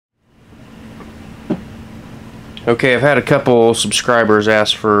Okay, I've had a couple subscribers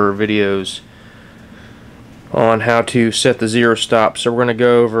ask for videos on how to set the zero stop, so we're going to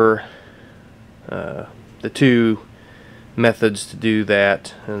go over the two methods to do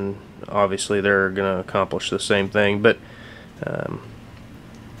that, and obviously they're going to accomplish the same thing. But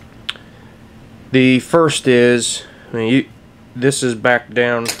the first is, this is back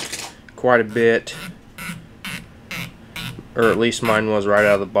down quite a bit, or at least mine was right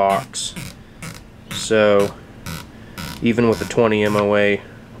out of the box. So even with a 20 MOA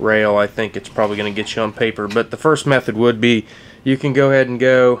rail, I think it's probably going to get you on paper. But the first method would be, you can go ahead and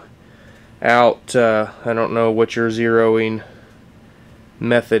go out, I don't know what your zeroing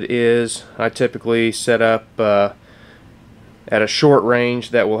method is. I typically set up at a short range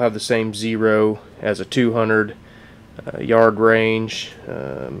that will have the same zero as a 200 yard range.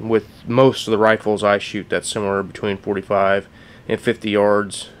 With most of the rifles I shoot, that's somewhere between 45 and 50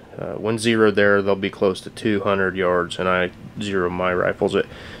 yards. When zeroed there, they'll be close to 200 yards, and I zero my rifles at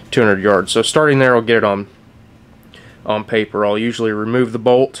 200 yards. So starting there, I'll get it on paper. I'll usually remove the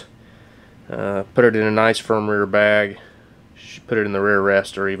bolt, put it in a nice firm rear bag, put it in the rear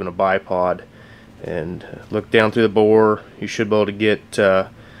rest or even a bipod, and look down through the bore. You should be able to get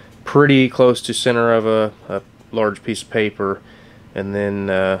pretty close to center of a large piece of paper, and then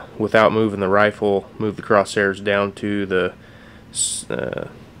without moving the rifle, move the crosshairs down to the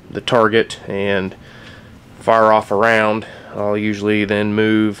target and fire off around. I'll usually then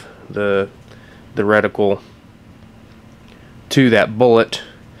move the reticle to that bullet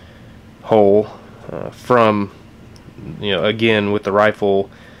hole from, again with the rifle,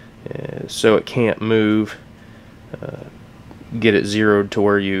 so it can't move. Get it zeroed to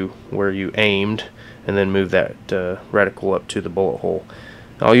where you aimed, and then move that reticle up to the bullet hole.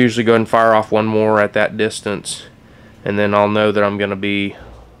 I'll usually go ahead and fire off one more at that distance, and then I'll know that I'm going to be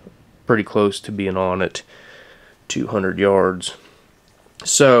pretty close to being on at 200 yards.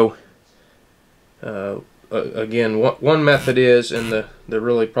 So again, one method is, and the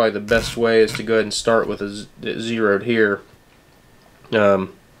really probably the best way, is to go ahead and start with it zeroed here. Go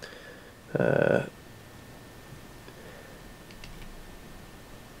ahead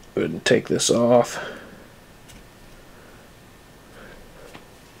and take this off.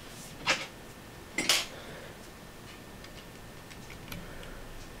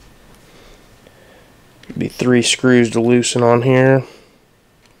 Be 3 screws to loosen on here.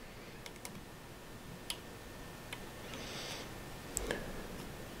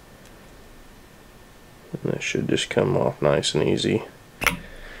 And that should just come off nice and easy.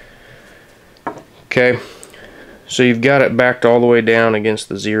 Okay, so you've got it backed all the way down against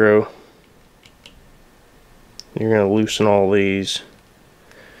the zero. You're going to loosen all these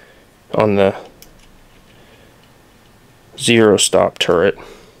on the zero stop turret.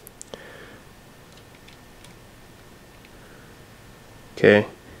 Okay,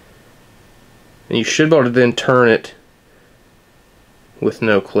 and you should be able to then turn it with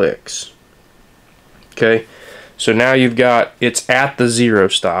no clicks. Okay, so now you've got, it's at the zero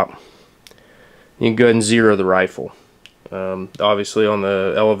stop. You can go ahead and zero the rifle. Obviously on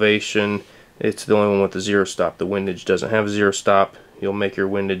the elevation, it's the only one with the zero stop. The windage doesn't have a zero stop. You'll make your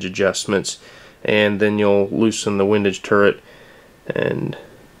windage adjustments, and then you'll loosen the windage turret and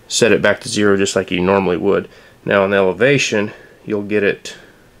set it back to zero just like you normally would. Now on the elevation, you'll get it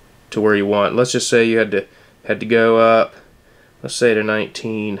to where you want. Let's just say you had to go up, let's say to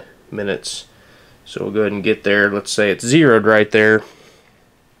 19 minutes. So we'll go ahead and get there. Let's say it's zeroed right there.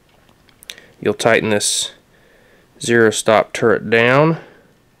 You'll tighten this zero stop turret down.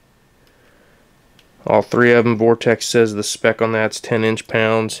 All 3 of them. Vortex says the spec on that's 10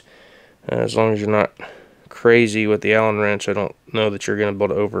 inch-pounds. As long as you're not crazy with the Allen wrench, I don't know that you're going to be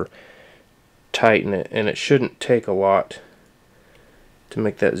able to over tighten it, and it shouldn't take a lot to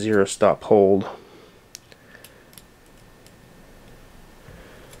make that zero stop hold.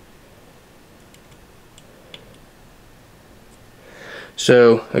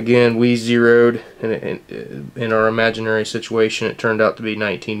 So again, we zeroed, and in our imaginary situation it turned out to be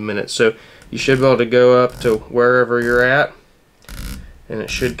 19 minutes. So you should be able to go up to wherever you're at, and it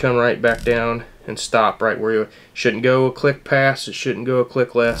should come right back down and stop right where you shouldn't go a click past, it shouldn't go a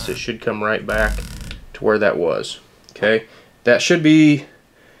click less, it should come right back to where that was. Okay, that should be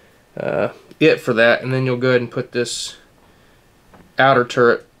it for that, and then you'll go ahead and put this outer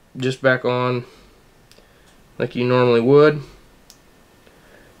turret just back on like you normally would.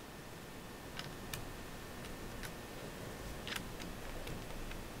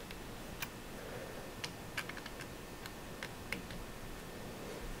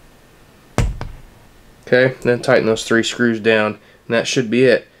 Okay, then tighten those 3 screws down, and that should be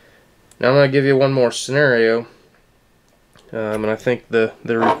it. Now I'm going to give you one more scenario. and I think the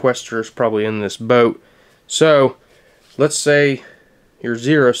requester is probably in this boat. So let's say your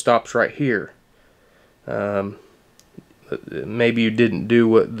 0 stops right here. Maybe you didn't do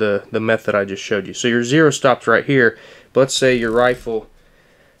what the method I just showed you. So your 0 stops right here, but let's say your rifle,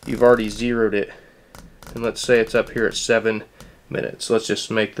 you've already zeroed it, and let's say it's up here at 7 minutes. Let's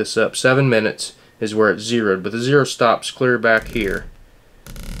just make this up. 7 minutes is where it's zeroed, but the 0 stops clear back here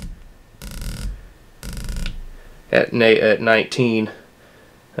at 19,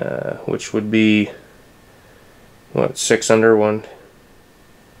 which would be what, 6 under 1.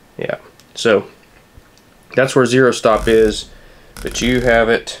 Yeah, so that's where 0 stop is, but you have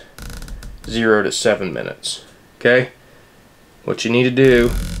it zeroed at 7 minutes. Okay, what you need to do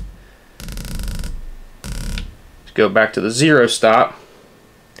is go back to the 0 stop.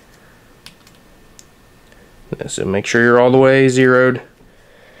 So make sure you're all the way zeroed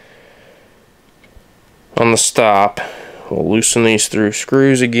on the stop. We'll loosen these through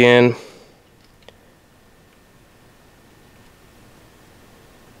screws again.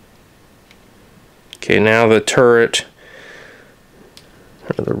 Okay, now the turret,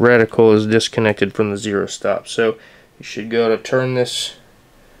 or the reticle, is disconnected from the 0 stop. So you should go to turn this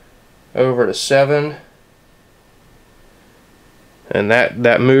over to 7. And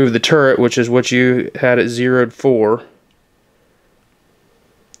that moved the turret, which is what you had it zeroed for.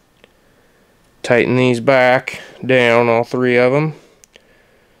 Tighten these back down, all 3 of them.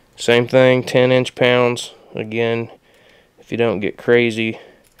 Same thing, 10 inch-pounds. Again, if you don't get crazy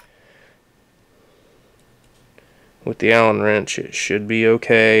with the Allen wrench, it should be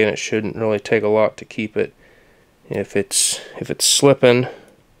okay, and it shouldn't really take a lot to keep it. If it's slipping,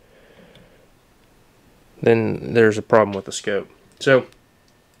 then there's a problem with the scope. So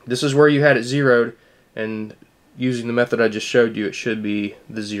this is where you had it zeroed, and using the method I just showed you, it should be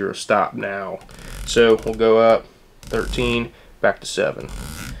the 0 stop now. So we'll go up 13, back to 7.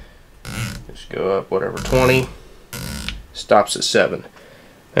 Just go up whatever, 20, stops at 7.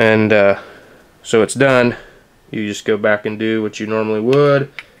 And so it's done. You just go back and do what you normally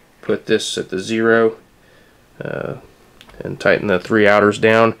would. Put this at the 0 and tighten the 3 outers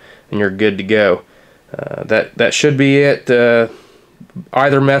down, and you're good to go. That should be it.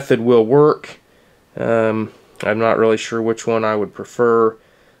 Either method will work. I'm not really sure which one I would prefer.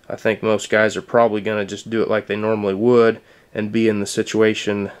 I think most guys are probably going to just do it like they normally would and be in the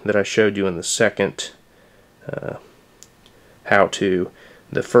situation that I showed you in the second how-to.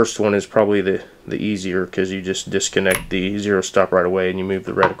 The first one is probably the easier, because you just disconnect the 0 stop right away and you move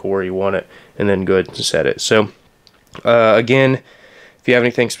the reticle where you want it and then go ahead and set it. So again, if you have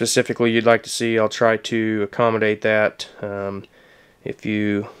anything specifically you'd like to see, I'll try to accommodate that. If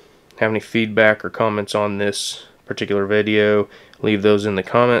you have any feedback or comments on this particular video, leave those in the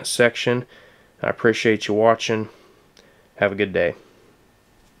comments section. I appreciate you watching. Have a good day.